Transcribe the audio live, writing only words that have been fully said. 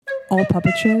All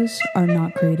puppet shows are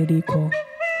not created equal.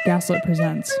 Gaslit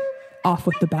presents Off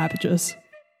with the Babbages.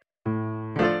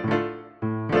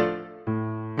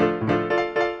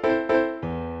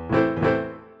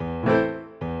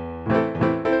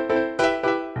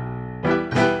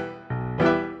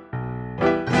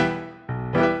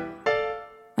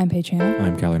 I'm Paige A Hanna.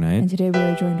 I'm Kyler Knight. And today we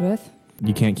are joined with...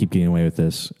 You can't keep getting away with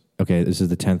this. Okay, this is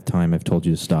the 10th time I've told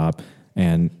you to stop,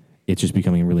 and it's just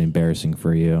becoming really embarrassing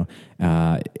for you.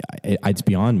 It's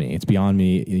beyond me. It's beyond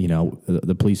me. You know,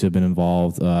 the police have been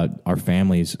involved. Our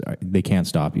families, they can't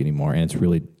stop you anymore, and it's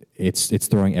really, it's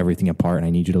throwing everything apart. And I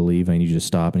need you to leave. I need you to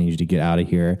stop. I need you to get out of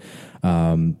here.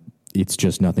 It's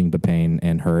just nothing but pain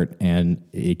and hurt, and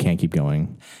it can't keep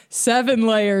going.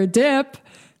 7-layer dip.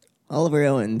 Oliver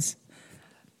Owens.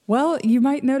 Well, you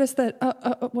might notice that...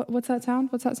 what's that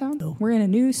sound? What's that sound? Oh. We're in a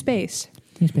new space.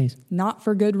 New space. Not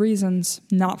for good reasons.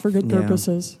 Not for good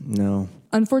purposes. No.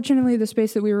 Unfortunately, the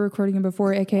space that we were recording in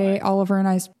before, a.k.a. Oliver and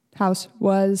I's house,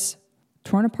 was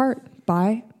torn apart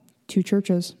by two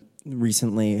churches.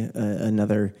 Recently,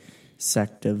 another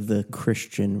sect of the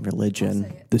Christian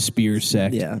religion. The Spear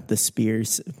sect. Yeah, the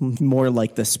Spears. More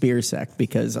like the Spear sect,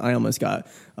 because I almost got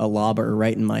a lobber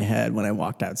right in my head when I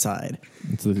walked outside.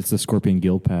 It's the Scorpion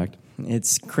Guild Pact.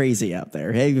 It's crazy out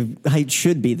there. It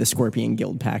should be the Scorpion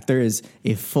Guild Pact. There is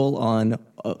a full-on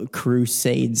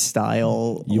crusade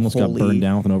style. You almost got burned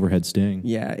down with an overhead sting.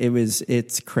 Yeah,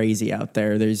 it's crazy out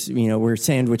there. There's, we're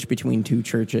sandwiched between two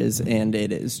churches, and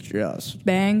it is just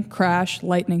Bang, crash,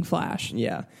 lightning flash.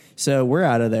 yeah. So we're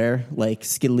out of there, like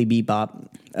skiddly bebop.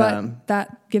 But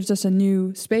that gives us a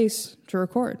new space to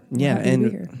record. Yeah, Happy to be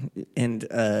here. and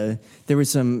there was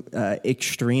some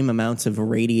extreme amounts of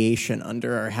radiation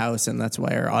under our house, and that's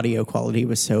why our audio quality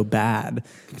was so bad.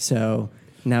 So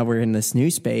now we're in this new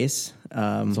space.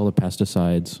 It's all the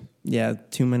pesticides. Yeah,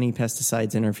 too many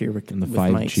pesticides interfere with And the with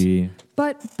 5G. mics.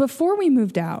 But before we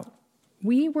moved out,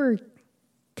 we were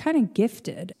kind of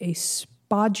gifted a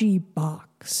spodgy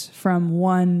box from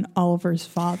one Oliver's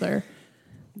father.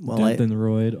 Well,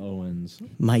 Royd Owens.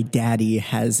 my daddy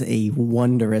has a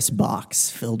wondrous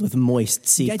box filled with moist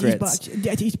secrets.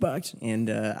 Daddy's box. And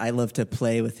I love to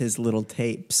play with his little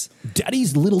tapes.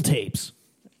 Daddy's little tapes.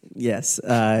 Yes,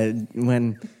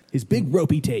 when His big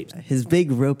ropey tapes. his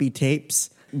big ropey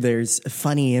tapes, there's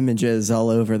funny images all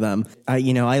over them.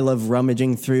 I love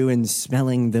rummaging through and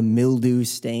smelling the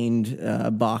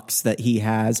mildew-stained box that he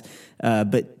has.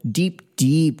 But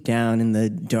deep down in the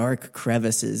dark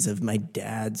crevices of my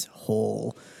dad's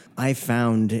hole, I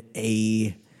found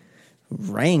a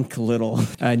rank little,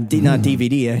 not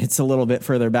DVD, it's a little bit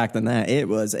further back than that. It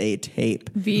was a tape.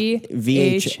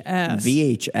 VHS.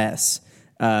 VHS.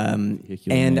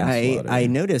 And I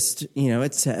noticed,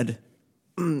 it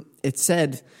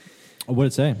said What did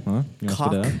it say? Huh? You wanna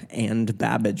Cock spit it out? and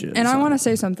Babbages. And I want to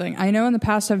say something. I know in the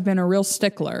past I've been a real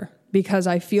stickler because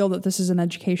I feel that this is an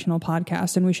educational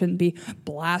podcast and we shouldn't be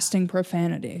blasting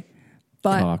profanity.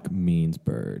 But Cock means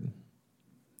bird.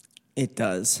 It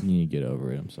does. You need to get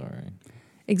over it. I'm sorry.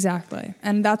 exactly.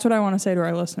 And that's what I want to say to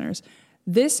our listeners.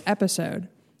 This episode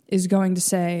is going to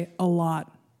say a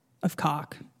lot of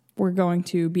cock. We're going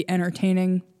to be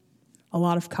entertaining a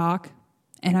lot of cock.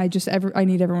 And I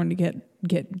need everyone to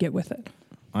get with it.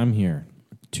 I'm here.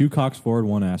 2 cocks forward,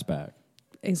 1 ass back.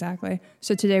 Exactly.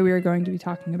 So today we are going to be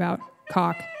talking about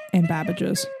cock and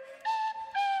Babbages.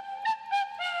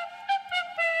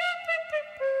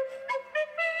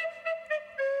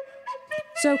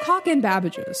 So cock and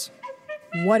Babbages.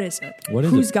 What is it? What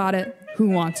is Who's it? got it? Who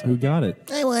wants it? Who got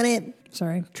it? I want it.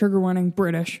 Sorry, trigger warning,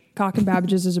 British. Cock and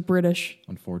Babbages is a British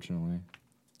Unfortunately.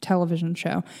 television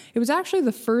show. It was actually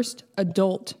the first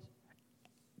adult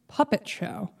puppet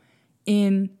show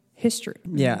in history.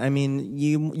 Yeah, I mean,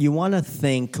 you want to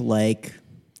think like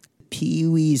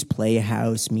Pee-wee's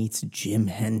Playhouse meets Jim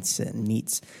Henson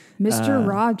meets Mr.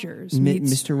 Rogers.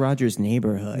 Mr. Rogers'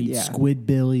 Neighborhood. Meets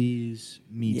Squidbillies.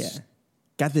 Meets Yeah.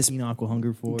 Got this Aqua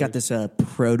Hunger Force. Got this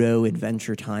proto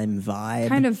Adventure Time vibe.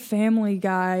 Kind of Family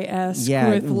Guy-esque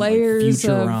Yeah, with like layers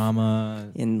of...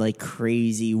 Futurama. and like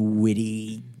crazy,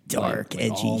 witty, dark, Like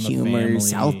edgy All in the humor. Family.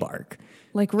 South Park.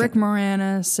 Like Rick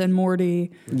Moranis and Morty.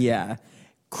 Yeah.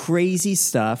 Crazy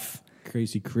stuff.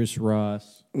 Crazy Chris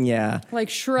Ross. Yeah. Like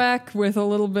Shrek with a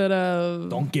little bit of...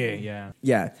 Donkey, yeah.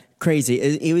 Yeah. Crazy.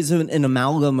 It was an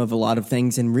amalgam of a lot of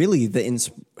things, and really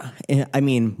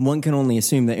one can only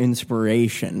assume the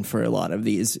inspiration for a lot of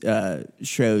these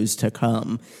shows to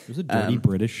come. It was a dirty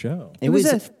British show. It was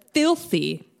a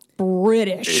filthy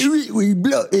British. We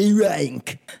bloody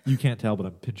rank. You can't tell, but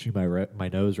I'm pinching my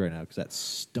nose right now because that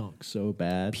stunk so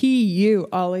bad. P.U.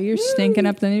 Ollie, you're stinking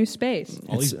up the new space.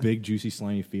 All these big, juicy,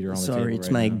 slimy feet are on the table. Sorry,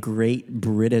 it's my great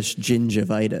British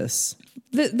gingivitis.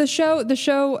 The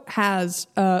show has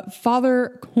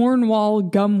Father Cornwall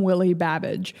Gumwillie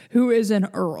Babbage, who is an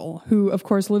earl, who of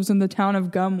course lives in the town of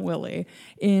Gumwillie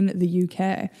in the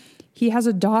UK. He has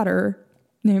a daughter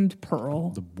named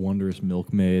Pearl. The wondrous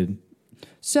milkmaid.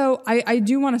 So I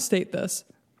do want to state this.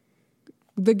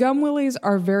 The Gumwillies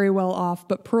are very well off,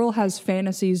 but Pearl has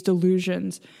fantasies,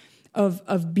 delusions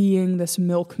of being this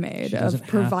milkmaid, of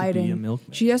providing.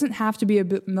 She doesn't have to be a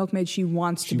milkmaid. She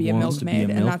wants to be a milkmaid,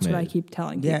 and that's what I keep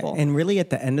telling people. Yeah, and really at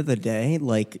the end of the day,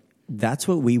 like that's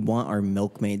what we want our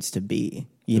milkmaids to be.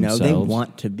 You know, they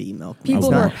want to be milkmaids.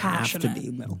 People who are passionate. Have to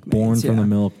be milkmaids. Born from the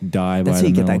milk, die by the milk. That's how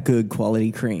you get that good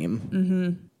quality cream.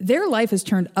 Mm-hmm. Their life is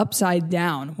turned upside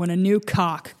down when a new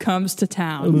cock comes to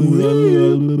town.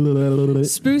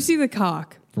 Spoosie the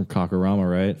cock. From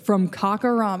Cockorama, right? From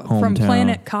Cockorama. Hometown. From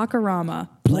Planet Cockorama.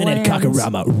 Planet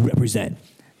Cockorama represent.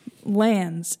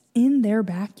 Lands in their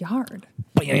backyard.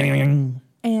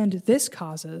 And this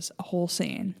causes a whole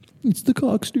scene. It's the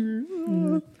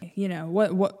cockster. You know,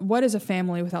 what is a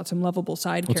family without some lovable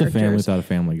side What's characters? a family without a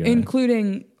family guy?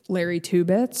 Including Larry Two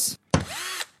Bits.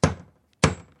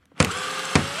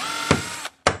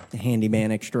 The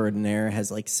handyman extraordinaire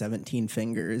has like 17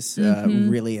 fingers.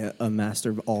 Really a master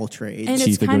of all trades. And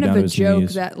it's kind of a joke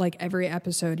that like every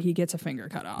episode he gets a finger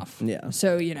cut off. Yeah.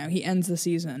 So, you know, he ends the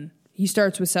season. He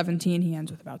starts with 17. He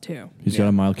ends with about 2. He's got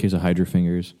a mild case of hydra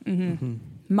fingers. Mm-hmm.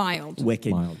 Mild.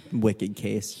 Wicked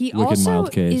case. He Wicked also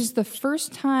mild case. is the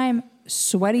first time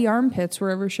sweaty armpits were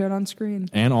ever shown on screen.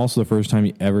 And also the first time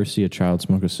you ever see a child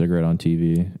smoke a cigarette on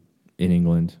TV in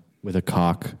England with a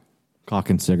cock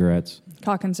and cigarettes.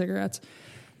 Cock and cigarettes.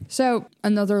 So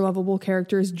another lovable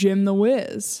character is Jim the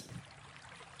Whiz.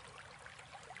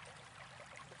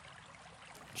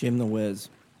 Jim the Whiz.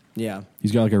 Yeah.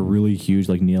 He's got like a really huge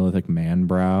like Neolithic man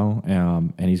brow,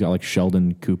 and he's got like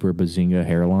Sheldon Cooper Bazinga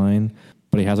hairline,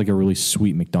 but he has like a really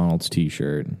sweet McDonald's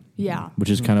t-shirt. Yeah. Which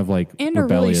is kind of like and rebellious.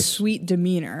 A really sweet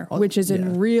demeanor, which is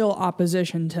in real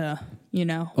opposition to, you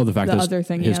know, the fact that other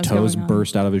thing his he has toes going on.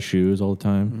 burst out of his shoes all the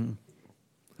time. Mm-hmm.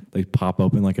 They pop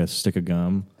open like a stick of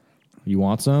gum. You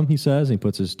want some? He says. And he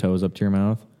puts his toes up to your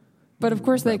mouth. But of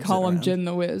course they call him Jim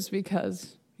the Whiz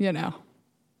because, you know.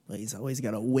 Well, he's always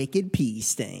got a wicked pee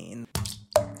stain.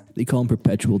 They call him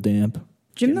Perpetual Damp.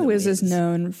 Jim the Whiz is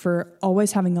known for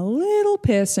always having a little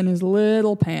piss in his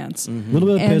little pants. A little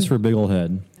bit of piss for a big old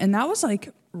head. And that was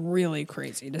like really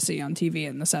crazy to see on TV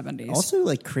in the 70s. Also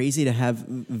like crazy to have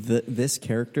this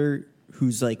character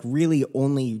who's like really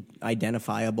only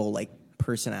identifiable like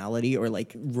personality or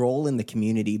like role in the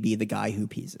community be the guy who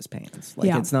pees his pants.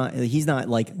 Like he's not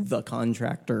like the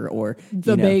contractor or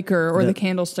the baker or the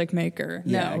candlestick maker.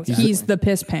 Yeah, no, exactly. he's the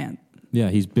piss pant. Yeah,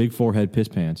 he's big forehead piss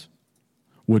pants.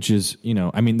 Which is, you know,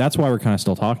 I mean, that's why we're kind of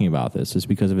still talking about this, is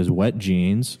because of his wet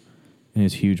jeans and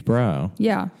his huge brow.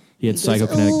 Yeah. He had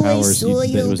psychokinetic powers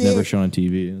that was never shown on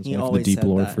TV. It's one for the deep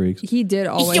lore freaks. He did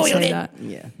always say that.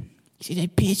 Yeah. See, they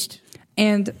pissed.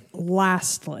 And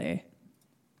lastly,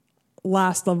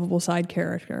 last lovable side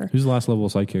character. Who's the last lovable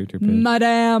side character? Paige?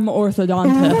 Madame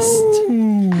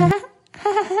Orthodontist.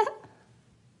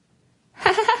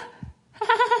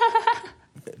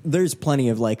 There's plenty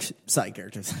of like side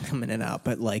characters coming in and out,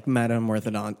 but like Madame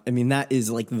Orthodontist, I mean, that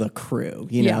is like the crew,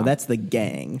 you know, that's the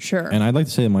gang. Sure. And I'd like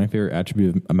to say that my favorite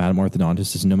attribute of a Madame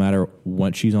Orthodontist is no matter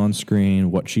what she's on screen,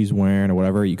 what she's wearing or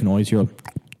whatever, you can always hear,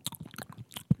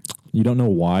 you don't know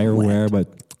why or where, but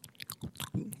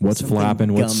what's something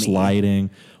flapping, what's gummy. sliding,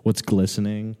 what's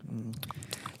glistening.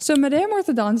 So Madame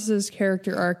Orthodontist's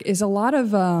character arc is a lot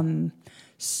of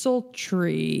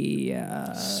sultry,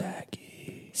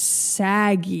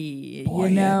 saggy,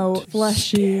 buoyant, you know,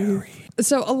 fleshy. scary.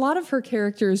 So a lot of her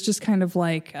character is just kind of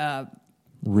like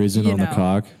Risen on the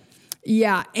cock.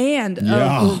 Yeah, and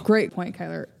Yeah. great point,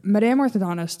 Kyler. Madame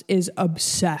Orthodontist is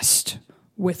obsessed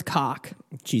with cock.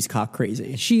 She's cock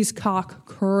crazy. She's cock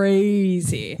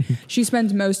crazy. She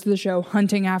spends most of the show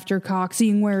hunting after cock,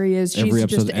 seeing where he is. Every She's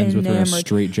episode just ends with her in a enamored.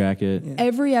 straight jacket. Yeah.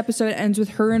 Every episode ends with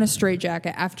her in a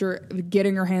straitjacket after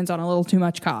getting her hands on a little too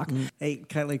much cock. Hey,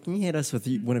 Kylie, can you hit us with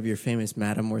one of your famous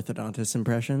Madame Orthodontist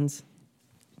impressions?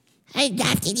 I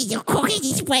love the little cock and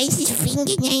his waist, his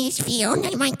fingernails feel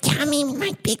under my tummy with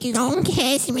my big long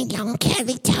hairs and my long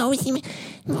curly toes and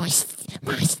my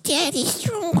steady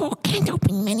strong cock can't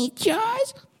open many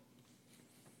jars.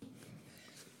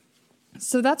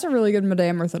 So that's a really good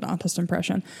Madame Orthodontist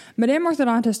impression. Madame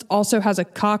Orthodontist also has a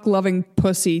cock-loving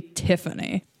pussy,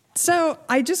 Tiffany. So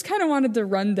I just kind of wanted to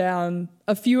run down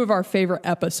a few of our favorite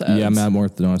episodes. Yeah, Madam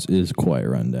Orthodox is quite a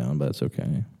rundown, but it's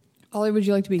okay. Ollie, would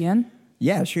you like to begin?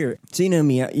 Yeah, sure. So you know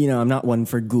me, I'm not one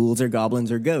for ghouls or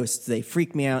goblins or ghosts. They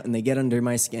freak me out and they get under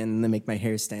my skin and they make my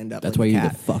hair stand up. That's like why a you're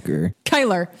cat. the fucker.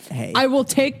 Kyler, Hey. I will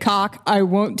take cock. I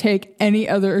won't take any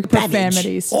other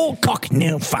profanities. Oh, cock,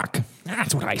 no, fuck.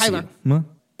 That's what I Kyler. Huh?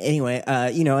 Anyway,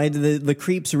 the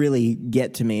creeps really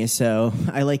get to me, so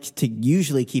I like to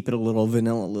usually keep it a little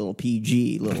vanilla, little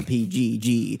PG, little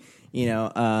PGG.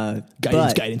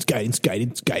 Guidance.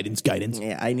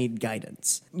 Yeah, I need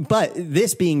guidance. But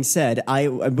this being said, I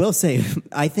will say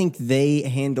I think they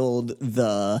handled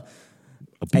the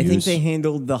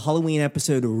Halloween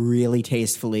episode really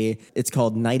tastefully. It's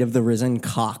called Night of the Risen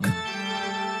Cock.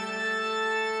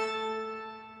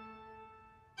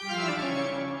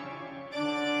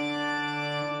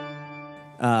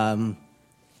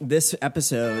 This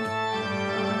episode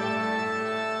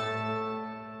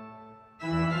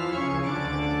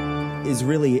is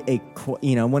really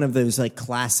one of those like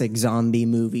classic zombie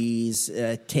movies,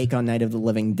 take on Night of the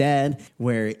Living Dead,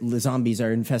 where the zombies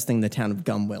are infesting the town of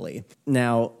Gumwilly.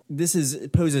 Now, this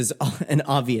poses an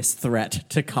obvious threat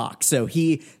to Cock, so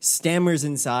he stammers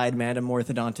inside Madame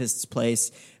Orthodontist's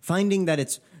place, finding that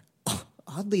it's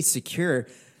oddly secure.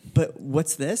 But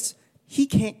what's this? He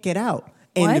can't get out.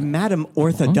 And What? Madame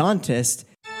Orthodontist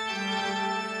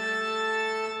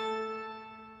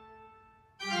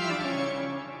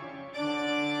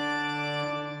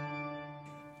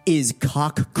is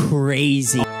cock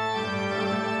crazy.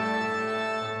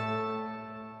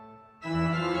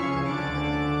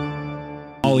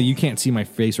 Ollie, you can't see my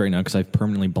face right now because I've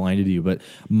permanently blinded you, but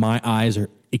my eyes are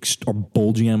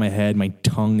bulging out of my head. My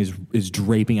tongue is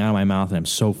draping out of my mouth, and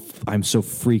I'm so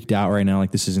freaked out right now.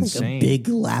 Like, this is insane. A big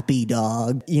lappy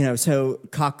dog. So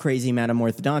cock crazy Madame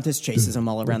Orthodontist chases him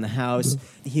all around the house.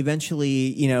 He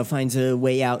eventually, finds a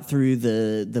way out through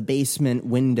the basement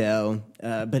window.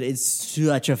 But it's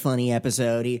such a funny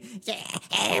episode.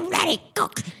 Ready, go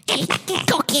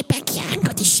get back here. I'm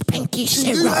going to spank you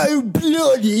so Oh,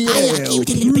 bloody hell. I love you with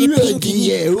a little bit of pink in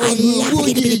you. I love a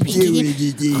little bit of pink in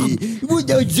you. What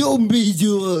the zombies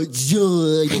are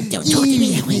outside? Don't talk to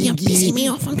me that way. You're pissing me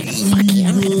off. I'm going to fuck you.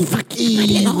 I'm going to fuck you. My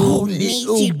little hole needs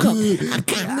you. Go. I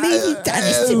can't believe you've done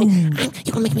this to me.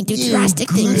 You're going to make me do drastic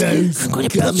things. I'm going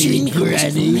to put you in me. I'm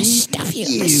going to stuff you.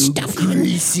 I'm going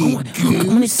to stuff you. I'm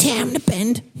going to tear him to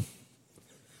bend.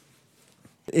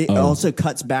 It also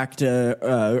cuts back to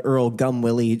Earl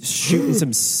Gumwilly shooting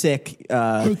some sick,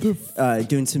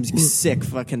 doing some sick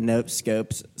fucking nope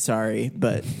scopes. Sorry,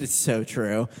 but it's so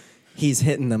true. He's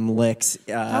hitting them licks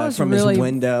from his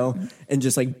window and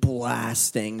just like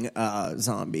blasting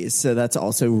zombies. So that's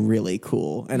also really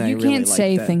cool. And I really can't like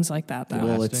say that. things like that, though.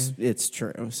 Well, it's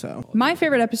true. So My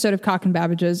favorite episode of Cock and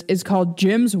Babbages is called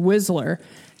Jim's Whistler.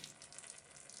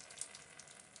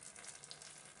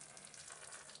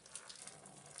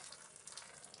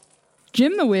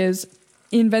 Jim the Wiz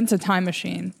invents a time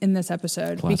machine in this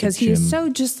episode because he is so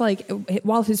just like,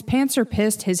 while his pants are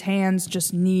pissed, his hands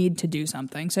just need to do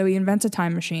something. So he invents a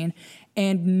time machine,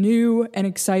 and new and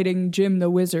exciting Jim the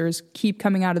Wizzers keep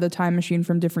coming out of the time machine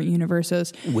from different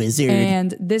universes. Wizard.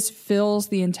 And this fills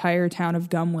the entire town of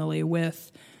Gumwilly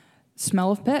with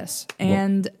smell of piss.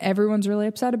 And everyone's really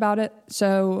upset about it.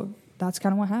 So that's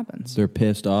kind of what happens. They're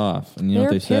pissed off, and you know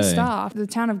They're what they pissed say. off. The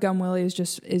town of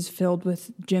Gumwilly is filled with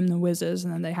Jim the Whizzes,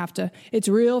 and then they have to. It's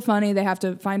real funny. They have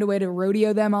to find a way to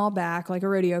rodeo them all back like a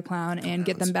rodeo clown, and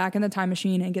get them back in the time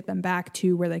machine and get them back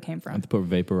to where they came I from. have to put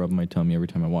vapor up my tummy every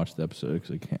time I watch the episode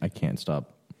because I can't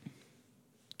stop.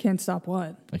 Can't stop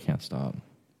what? I can't stop.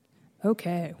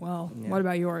 Okay, well, what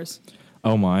about yours?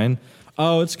 Oh, mine.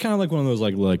 Oh, it's kind of like one of those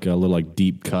like a little like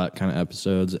deep cut kind of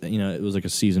episodes. You know, it was like a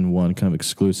season 1 kind of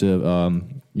exclusive.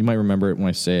 You might remember it when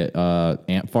I say it.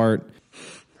 Ant fart.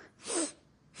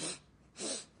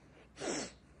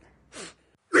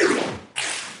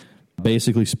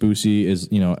 Basically, Spoosie is,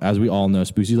 as we all know,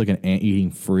 Spoosie's like an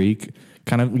ant-eating freak.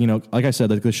 Kind of, like I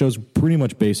said, like the show's pretty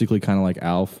much basically kind of like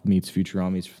Alf meets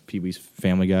Futurama meets Pee-wee's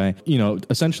Family Guy.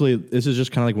 Essentially, this is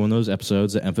just kind of like one of those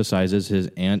episodes that emphasizes his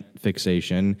ant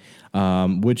fixation,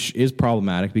 which is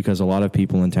problematic because a lot of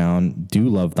people in town do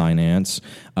love thine ants.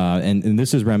 And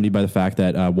this is remedied by the fact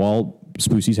that while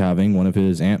Spoosie's having one of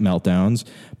his ant meltdowns,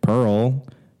 Pearl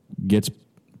gets,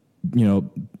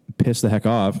 pissed the heck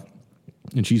off.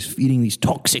 And she's feeding these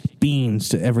toxic beans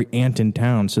to every ant in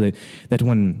town, so that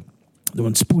when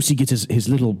Spoosie gets his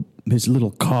little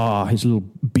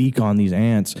beak on these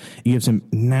ants, he gives him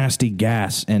nasty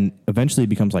gas, and eventually it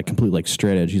becomes like complete like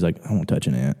straight edge. He's like, I won't touch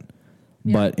an ant.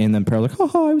 But and then Pearl like,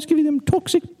 oh, I was giving them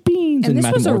toxic beans. And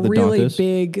this was a really orthodontist.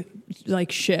 big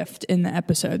like shift in the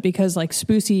episode because like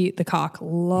Spoosie the cock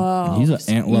loves He's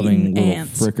an ant-loving little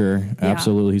ants. fricker. Yeah.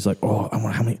 Absolutely. He's like, oh, I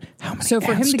want how many So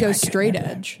for him ants to can go I get straight in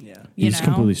there? edge, He's know?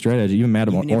 completely straight edge. Even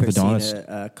Madam You've never Orthodontist. seen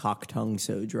a cock tongue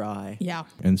so dry. Yeah.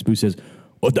 And Spoosie says,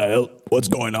 what the hell? What's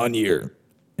going on here?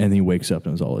 And then he wakes up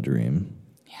and it's all a dream.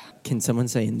 Can someone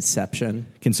say Inception?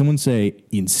 Can someone say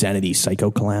insanity psycho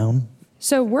clown?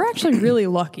 So we're actually really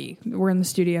lucky. We're in the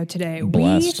studio today.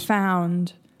 Blessed. We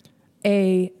found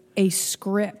a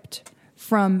script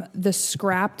from the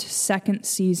scrapped second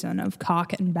season of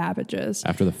Cock and Babbages.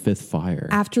 After the fifth fire.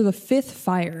 After the fifth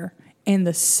fire and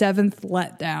the seventh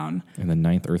letdown And the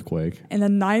ninth earthquake. and the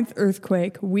ninth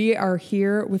earthquake, we are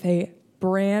here with a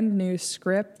brand new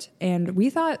script. And we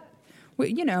thought,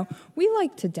 we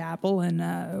like to dabble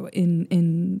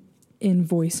in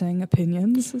voicing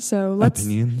opinions. So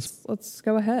let's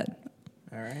go ahead.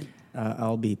 All right.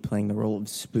 I'll be playing the role of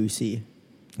Spoosie.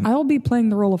 I will be playing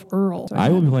the role of Earl. I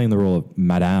will be playing the role of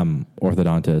Madame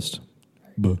Orthodontist.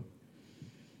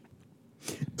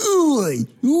 Oi,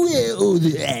 where are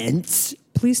the ants?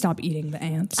 Please stop eating the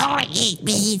ants. Oh, eat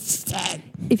me instead.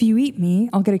 If you eat me,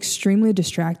 I'll get extremely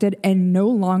distracted and no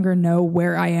longer know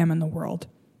where I am in the world.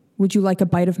 Would you like a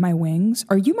bite of my wings?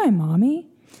 Are you my mommy?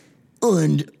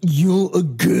 And you're a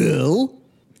girl?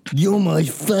 You're my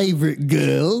favorite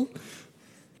girl?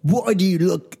 Why do you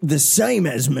look the same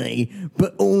as me,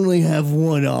 but only have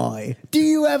one eye? Do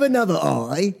you have another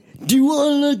eye? Do I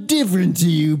look different to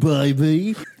you,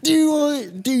 baby? Do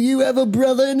you have a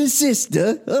brother and a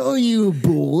sister? Are you a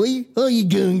boy? Are you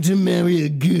going to marry a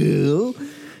girl?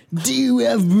 Do you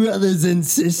have brothers and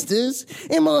sisters?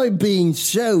 Am I being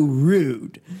so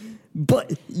rude?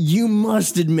 But you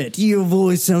must admit, your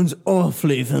voice sounds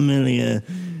awfully familiar.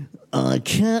 I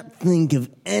can't think of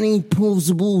any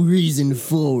plausible reason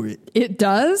for it. It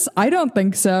does? I don't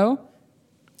think so.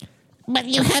 But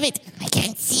you have it. I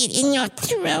can't see it in your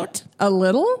throat. A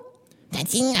little?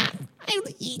 That's enough. I'll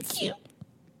eat you.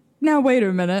 Now, wait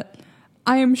a minute.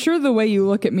 I am sure the way you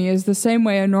look at me is the same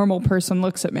way a normal person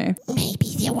looks at me.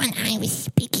 Maybe the one I was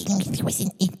speaking with was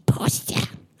an imposter.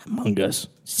 Among Us.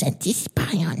 Sent to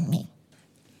spy on me.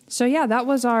 So yeah, that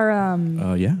was our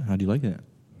Yeah. How do you like it?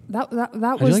 that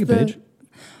How was do you like the it, Paige?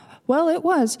 Well, it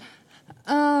was.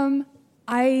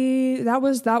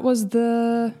 That was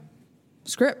the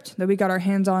script that we got our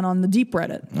hands on the deep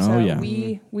Reddit. Oh, So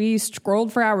yeah. we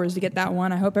scrolled for hours to get that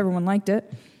one. I hope everyone liked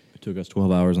it. It took us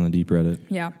 12 hours on the deep Reddit.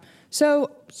 Yeah.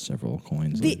 So Several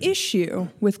coins. the later. issue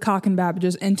with Cock and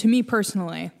Babbages, and to me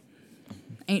personally,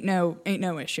 ain't no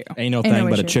issue. Ain't no thing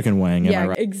but a issue. chicken wing. Am Yeah, I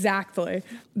right? exactly.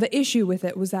 The issue with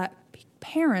it was that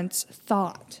parents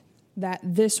thought that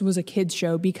this was a kid's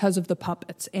show because of the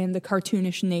puppets and the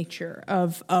cartoonish nature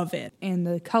of it and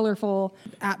the colorful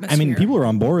atmosphere. I mean, people were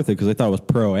on board with it because they thought it was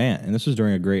pro-ant. And this was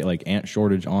during a great ant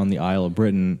shortage on the Isle of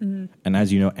Britain. Mm-hmm. And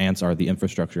as you know, ants are the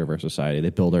infrastructure of our society. They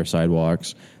build our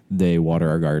sidewalks. They water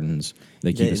our gardens.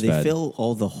 They keep us They fed. fill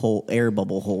all the air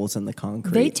bubble holes in the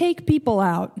concrete. They take people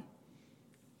out.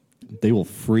 They will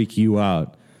freak you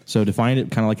out. So to find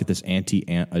it kind of like this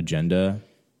anti-ant agenda,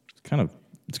 it's kind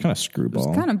of screwball.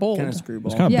 It's kind of bold. Kind of screwball.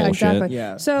 It's kind of Yeah, bullshit. exactly.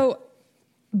 Yeah. So,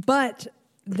 but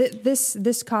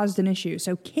this caused an issue.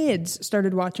 So kids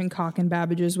started watching Cock and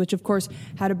Babbages, which of course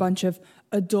had a bunch of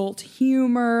adult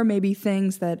humor, maybe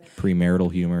things that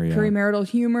Premarital humor, yeah. premarital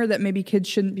humor that maybe kids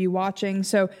shouldn't be watching.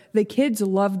 So the kids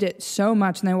loved it so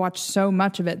much and they watched so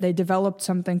much of it, they developed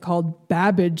something called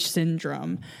Babbage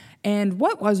syndrome. And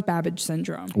what was Babbage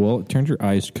syndrome? Well, it turns your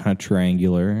eyes kind of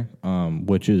triangular,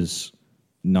 which is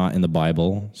not in the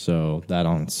Bible. So that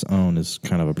on its own is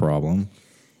kind of a problem.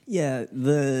 Yeah,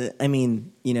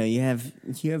 you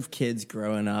have kids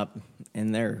growing up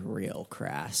and they're real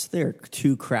crass. They're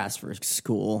too crass for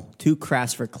school, too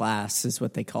crass for class is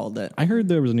what they called it. I heard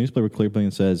there was a newspaper clipping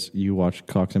that says, you watch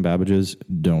Cox and Babbages,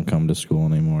 don't come to school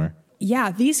anymore.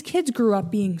 Yeah, these kids grew up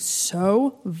being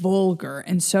so vulgar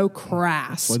and so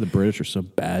crass. That's why the British are so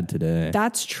bad today.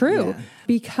 That's true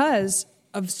because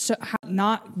of how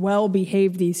not well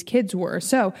behaved these kids were.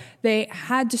 So they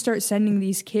had to start sending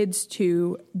these kids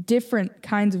to different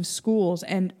kinds of schools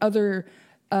and other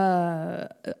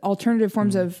alternative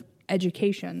forms of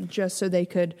education just so they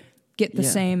could get the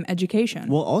same education.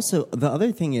 Well, also, the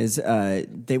other thing is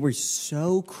they were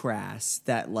so crass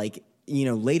that,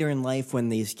 later in life when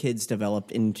these kids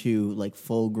developed into,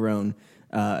 full-grown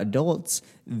adults,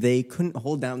 they couldn't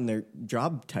hold down their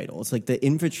job titles. Like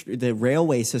the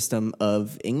railway system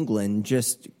of England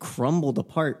just crumbled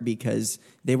apart because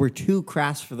they were too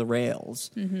crass for the rails.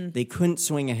 Mm-hmm. They couldn't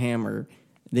swing a hammer.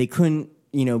 They couldn't,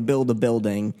 build a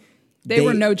building. They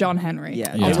were no John Henry.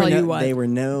 Yeah, I'll tell you what. They were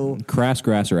no Crass,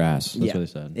 grass, or ass. That's yeah, what they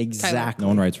said. exactly. No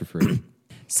one writes for free.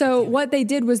 So what they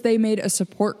did was they made a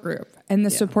support group, and the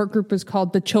support group was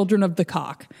called the Children of the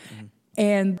Cock.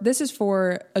 And this is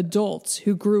for adults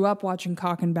who grew up watching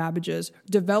Cock and Babbages,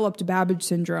 developed Babbage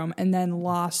syndrome, and then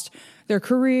lost their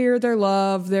career, their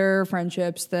love, their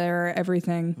friendships, their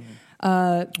everything.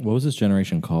 What was this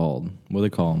generation called? What do they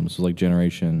call them? This was like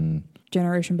Generation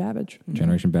Babbage.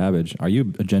 Generation Babbage. Are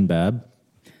you a Gen Bab?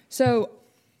 So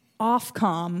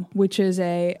Ofcom, which is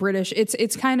a British,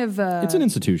 it's kind of It's an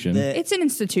institution. it's an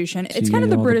institution. It's See kind of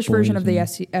the all the British version of the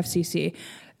boys FCC,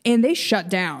 and they shut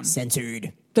down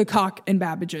Censored. the Cock and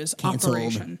Babbages Canceled.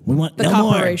 operation. We want the no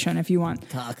more. Cockoration, if you want.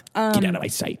 Cock. Get out of my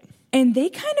sight. And they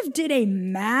kind of did a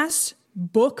mass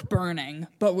book burning,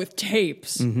 but with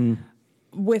tapes,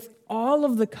 with all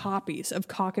of the copies of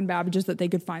Cock and Babbages that they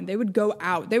could find. They would go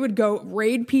out. They would go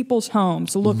raid people's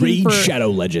homes, looking Raid for Shadow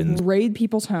Legends. Raid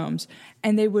people's homes,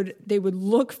 and they would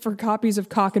look for copies of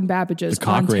Cock and Babbages The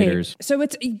Cock on tape. Raiders. So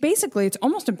it's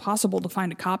almost impossible to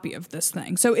find a copy of this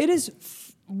thing. So it is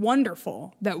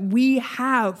wonderful that we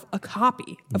have a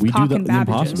copy of We Cock do and the Babbages.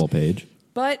 impossible, Paige.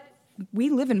 But we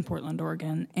live in Portland,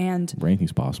 Oregon, and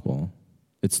Anything's possible.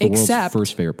 It's the world's Except-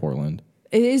 first favorite Portland.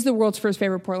 it is the world's first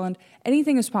favorite Portland.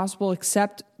 Anything is possible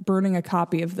except burning a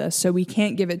copy of this. So we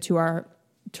can't give it to our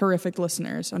terrific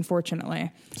listeners,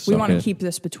 unfortunately. We Suck want to it. keep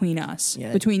this between us,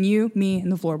 Yeah. between you, me,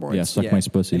 and the floorboards. Yeah, suck my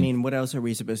pussy. I mean, what else are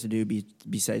we supposed to do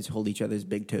besides hold each other's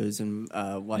big toes and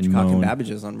watch And Cock and moan.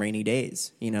 Babbages on rainy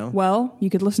days? You know. Well, you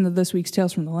could listen to this week's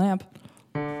Tales from the Lamp.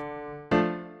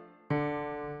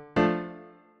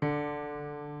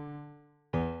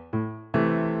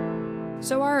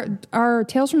 So our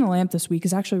Tales from the Lamp this week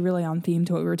is actually really on theme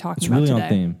to what we were talking It's about really today. on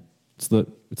theme.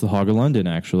 It's the Hog of London,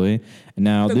 actually. And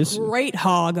now The this great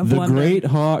hog of the London. great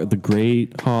hog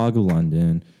of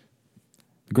London.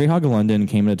 The Great Hog of London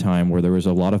came at a time where there was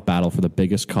a lot of battle for the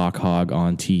biggest cock hog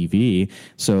on TV.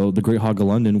 So the Great Hog of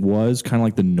London was kind of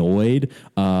like the Noid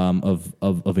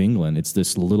of England. It's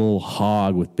this little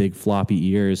hog with big floppy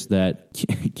ears that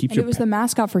keeps And your it was the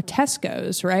mascot for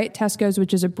Tesco's, right? Tesco's,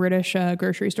 which is a British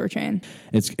grocery store chain.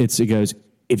 it goes,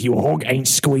 if your hog ain't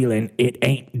squealing, it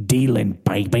ain't dealing,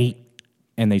 baby.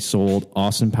 And they sold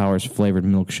Austin Powers flavored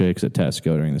milkshakes at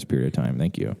Tesco during this period of time.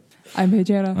 Thank you. I'm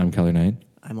Paige A Hanna. I'm Keller Knight.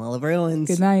 I'm Oliver Owens.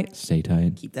 Good night. Stay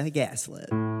tight. Keep that gas lit.